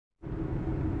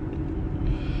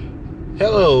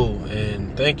Hello,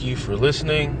 and thank you for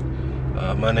listening.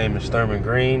 My name is Thurman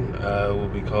Green. I will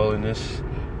be calling this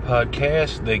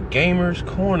podcast The Gamer's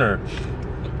Corner.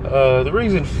 The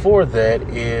reason for that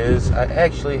is I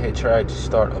actually had tried to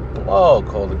start a blog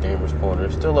called The Gamer's Corner.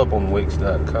 It's still up on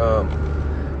Wix.com.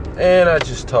 And I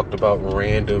just talked about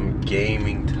random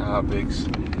gaming topics.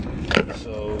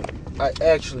 So I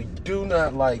actually do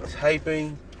not like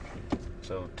typing.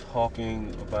 So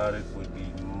talking about it would be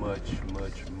much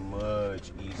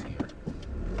easier.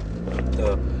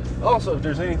 Also, if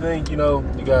there's anything, you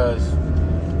guys,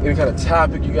 any kind of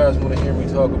topic you guys want to hear me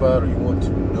talk about, or you want to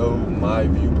know my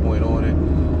viewpoint on it,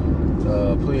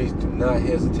 please do not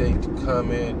hesitate to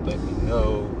comment, let me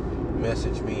know,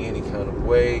 message me any kind of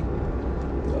way.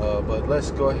 But let's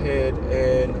go ahead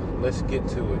and let's get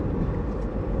to it.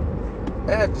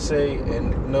 I have to say,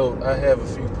 and note, I have a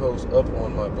few posts up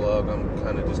on my blog. I'm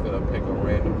kind of just going to pick a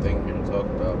random thing here to talk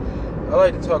about. I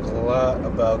like to talk a lot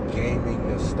about gaming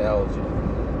nostalgia.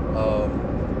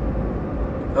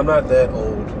 I'm not that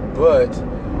old, but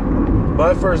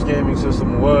my first gaming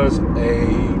system was a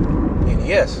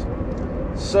NES.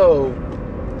 So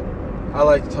I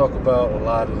like to talk about a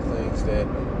lot of the things that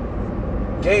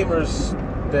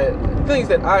things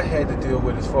that I had to deal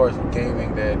with as far as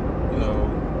gaming that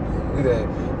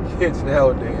kids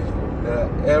nowadays will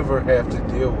not ever have to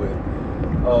deal with.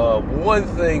 One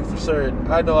thing for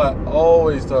certain, I know I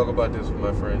always talk about this with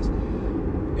my friends,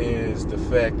 is the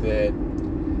fact that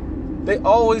they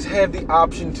always have the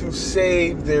option to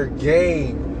save their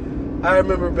game. I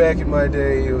remember back in my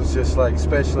day, it was just like,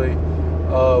 especially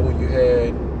when you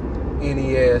had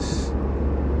NES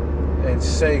and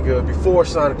Sega, before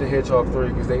Sonic the Hedgehog 3,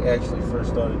 because they actually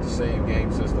first started the save game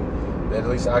system, that at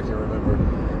least I can remember.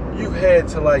 You had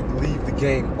to leave the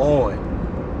game on.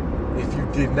 If you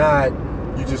did not,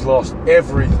 you just lost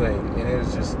everything. And it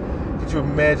was just, could you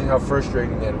imagine how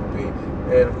frustrating that would be?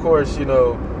 And of course, you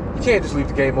can't just leave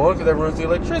the game on because that runs the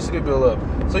electricity bill up.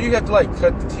 So you have to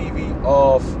cut the TV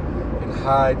off and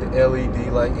hide the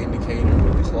LED light indicator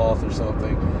with a cloth or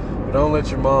something. But don't let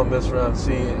your mom mess around and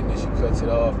see it, and then she cuts it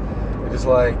off. And it's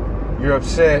you're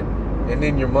upset, and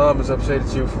then your mom is upset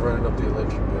at you for running up the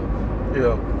electric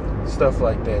bill. Stuff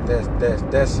like that.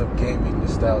 That's some gaming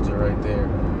nostalgia right there.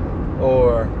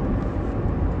 Or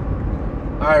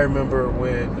I remember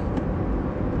when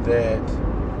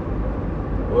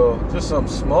just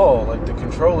something small, like the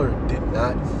controller did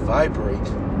not vibrate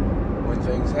when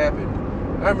things happened.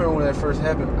 I remember when that first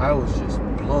happened, I was just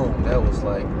blown. That was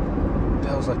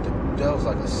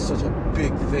such a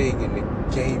big thing in the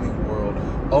gaming world.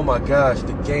 Oh my gosh,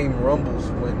 the game rumbles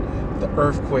when the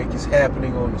earthquake is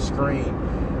happening on the screen.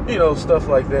 Stuff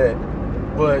like that.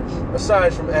 But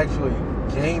aside from actually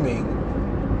gaming,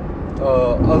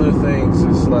 other things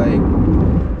is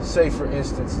say for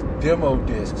instance, demo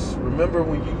discs. Remember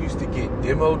when you used to get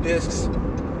demo discs?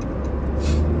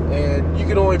 And you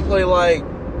could only play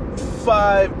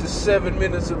 5 to 7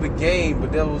 minutes of the game,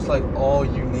 but that was all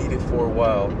you needed for a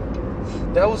while.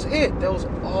 That was it. That was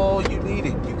all you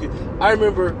needed. I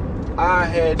remember I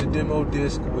had the demo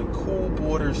disc with Cool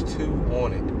Borders 2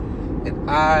 on it.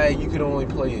 And you could only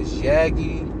play as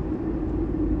Shaggy,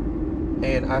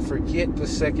 and I forget the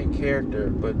second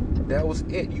character, but that was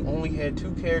it. You only had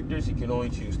 2 characters, you could only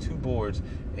choose 2 boards,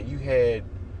 and you had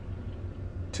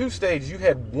 2 stages. You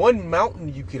had 1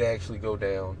 mountain you could actually go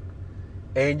down,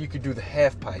 and you could do the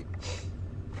half pipe.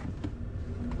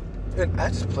 And I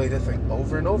just played that thing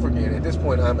over and over again. At this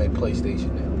point, I'm at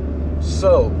PlayStation now.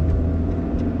 So,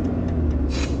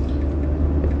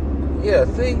 yeah,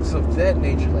 things of that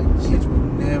nature, kids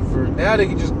would never. Now they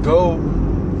can just go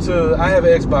to. I have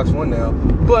an Xbox One now,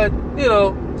 but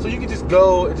so you can just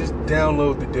go and just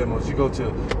download the demos. You go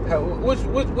to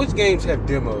which games have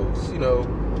demos? It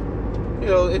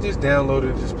just download it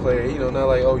and just play it.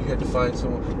 Not you had to find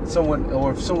someone,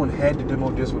 or if someone had the demo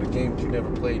disc with a game that you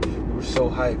never played, you were so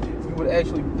hyped. You would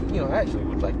actually, I actually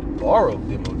would like to borrow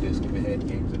demo disc if it had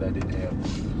games that I didn't have,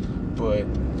 but.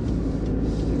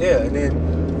 Yeah, and then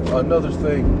another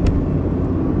thing,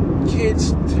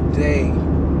 kids today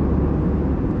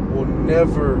will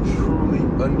never truly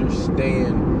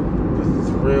understand the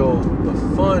thrill, the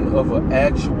fun of an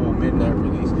actual midnight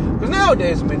release. Because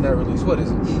nowadays, midnight release, what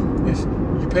is it? It's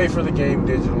you pay for the game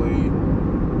digitally,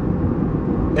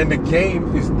 and the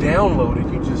game is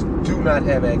downloaded. You just do not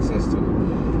have access to it.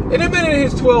 And the minute it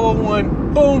hits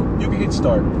 12:01, boom, you can hit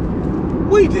start.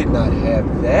 We did not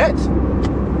have that.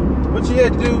 What you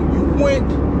had to do, you went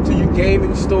to your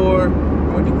gaming store,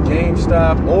 you went to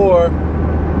GameStop, or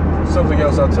something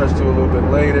else I'll touch to a little bit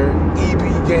later,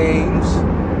 EB Games.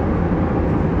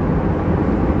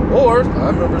 Or I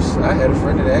remember I had a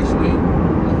friend that actually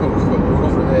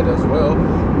over that as well.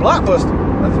 Blockbuster.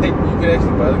 I think you could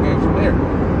actually buy the games from there.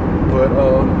 But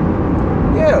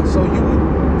yeah, so you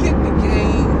would get the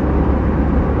game,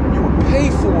 you would pay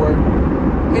for it,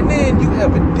 and then you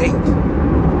have a date,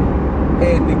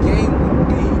 and the game would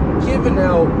be given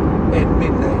out at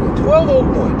midnight, at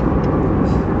 12:01.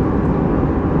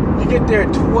 You get there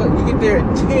at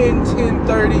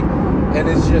 10:30, and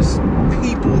it's just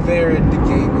people there at the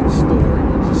gaming store.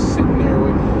 You're just sitting there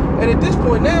with, and at this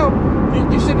point now,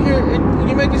 you're sitting here and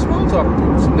you're making small talk with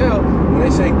people. So now, when they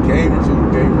say gamers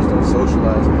don't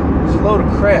socialize, it's a load of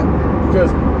crap,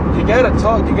 because you gotta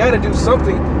talk, you gotta do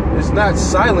something that's not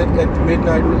silent at the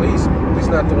midnight release. At least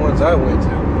not the ones I went to.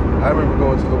 I remember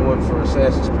going to the one for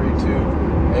Assassin's Creed 2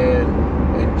 and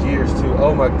Gears 2.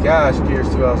 Oh my gosh, Gears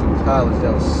 2, I was in college.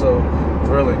 That was so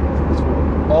thrilling. We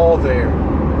were all there.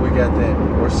 We got that.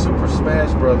 Or Super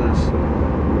Smash Brothers.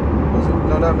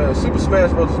 Super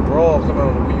Smash Brothers Brawl coming out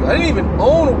on the Wii U. I didn't even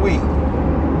own a Wii.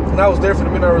 And I was there for the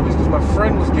midnight release because my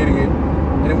friend was getting it.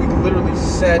 And then we literally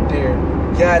sat there,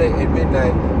 got it at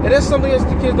midnight. And that's something else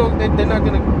the kids don't, they're not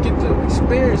going to get to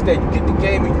experience that. You get the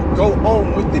game and you go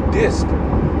home with the disc.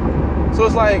 So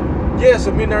it's like, yes,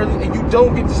 a midnight release, and you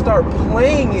don't get to start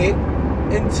playing it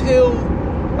until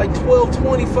like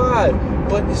 12:25.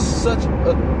 But it's such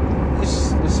a,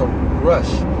 it's a rush.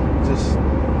 Just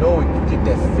knowing you get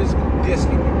that physical disc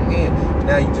in your hand.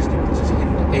 Now you just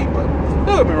hitting the A button.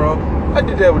 Don't get me wrong, I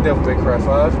did that with Devil May Cry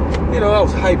 5. You know, I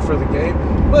was hyped for the game.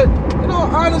 But, you know,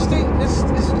 honestly, it's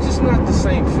just not the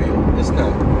same feel. It's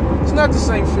not. It's not the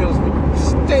same feel as when you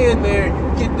stand there,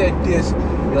 you get that disc,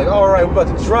 you're like, all right, we're about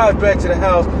to drive back to the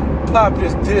house, pop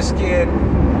this disc in,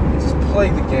 and just play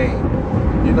the game.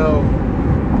 You know?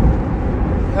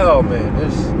 Oh, man,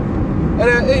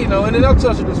 and then I'll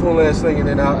touch on this one last thing, and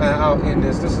then I'll end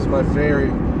this. This is my very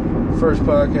first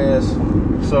podcast,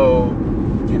 so,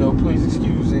 you know, please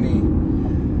excuse any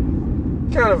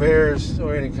kind of errors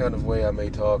or any kind of way I may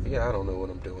talk. Yeah, I don't know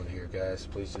what I'm doing here, guys.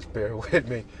 Please just bear with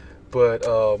me. But,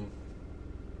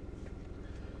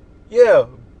 yeah,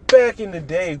 back in the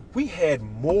day, we had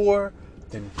more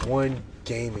than one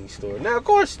gaming store. Now, of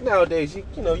course, nowadays, you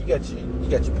know, you got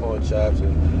your pawn shops,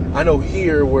 and I know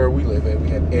here where we live at, we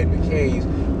have Ed McKay's,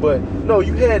 but no,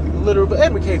 you had literally,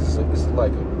 Ed McKay's is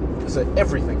like it's an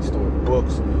everything store.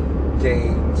 Books,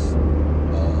 games,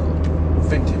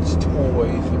 vintage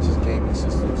toys, which is gaming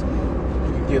systems.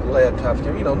 You can get laptops,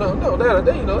 you know,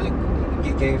 they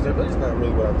get games there, but it's not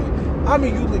really what I mean. I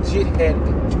mean, you legit had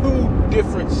 2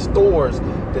 different stores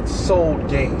that sold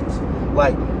games.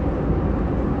 Like,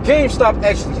 GameStop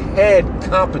actually had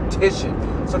competition,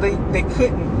 so they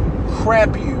couldn't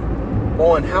crap you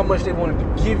on how much they wanted to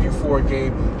give you for a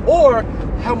game or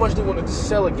how much they wanted to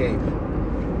sell a game.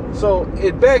 So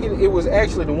it was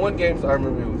actually the one game I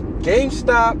remember, it was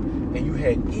GameStop and you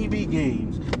had EB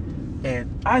Games. And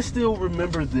I still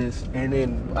remember this, and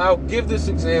then I'll give this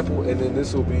example, and then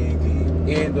this will be the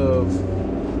end of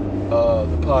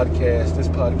the podcast. This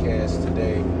podcast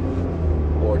today,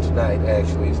 or tonight,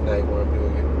 actually, it's night where I'm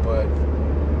doing it. But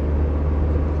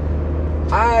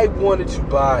I wanted to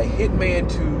buy Hitman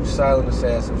 2 Silent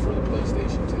Assassin for the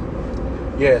PlayStation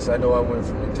 2. Yes, I know I went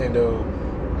from Nintendo.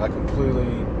 I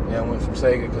went from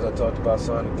Sega because I talked about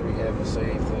Sonic 3 having the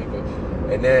same thing.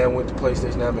 And then I went to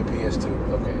PlayStation. Now I'm in PS2.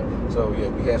 Okay. So, yeah,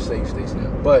 we have save states now.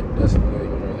 But that's neither here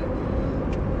nor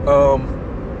there.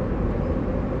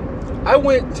 I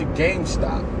went to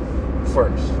GameStop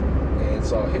first and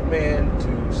saw Hitman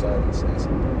 2 Silent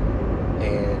Assassin.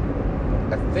 And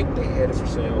I think they had it for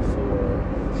sale for,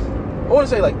 I want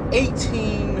to say like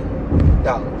 $18.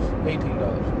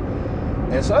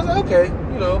 And so I was like, okay,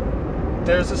 you know,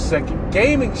 there's a second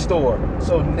gaming store.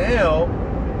 So now,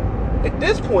 at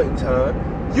this point in time,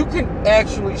 you can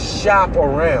actually shop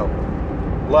around.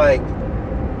 Like,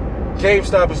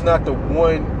 GameStop is not the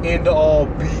one end-all,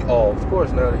 be-all. Of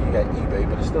course, now that you got eBay,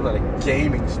 but it's still not a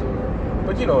gaming store.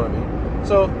 But you know what I mean.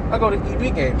 So, I go to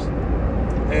EB Games,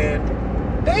 and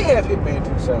they have Hitman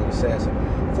 2 Silent Assassin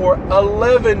for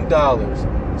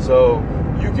 $11. So,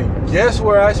 you can guess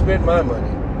where I spent my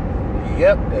money.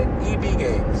 Yep, at EB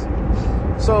Games.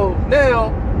 So,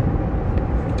 now,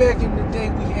 back in the day,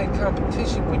 we had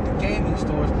competition with the gaming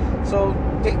stores, so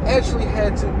they actually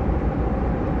had to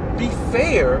be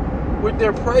fair with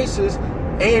their prices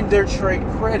and their trade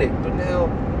credit. But now,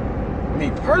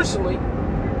 me personally,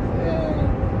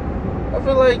 I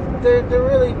feel like they're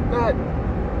really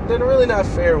not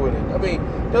fair with it. I mean,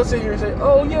 they'll sit here and say,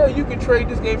 oh yeah, you can trade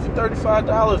this game for $35,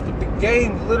 but the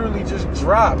game literally just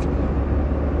dropped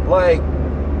like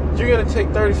you're gonna take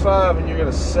 $35 and you're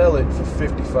gonna sell it for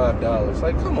 $55.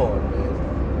 Like, come on,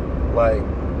 man. Like,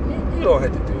 you don't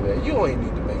have to do that. You only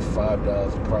need to make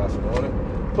 $5 of profit on it.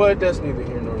 But that's neither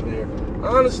here nor there.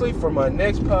 Honestly, for my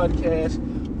next podcast,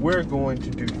 we're going to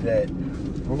do that.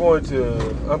 I'm going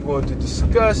to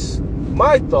discuss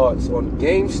my thoughts on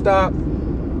GameStop,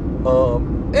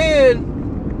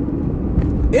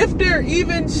 and if they're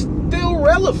even still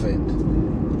relevant.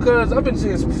 Because I've been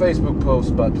seeing some Facebook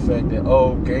posts about the fact that,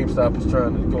 GameStop is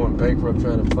going bankrupt,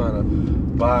 trying to find a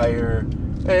buyer.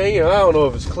 And, I don't know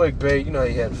if it's clickbait. You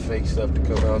had fake stuff to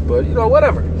come out, but,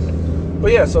 whatever.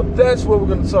 But yeah, so that's what we're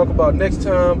going to talk about next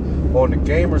time on the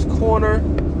Gamers Corner.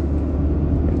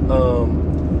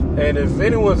 And if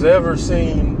anyone's ever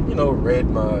seen, read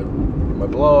my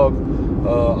blog, I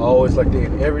always like to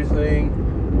end everything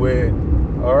with,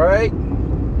 all right,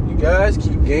 you guys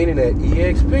keep gaining that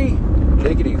EXP.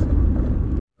 Take it easy.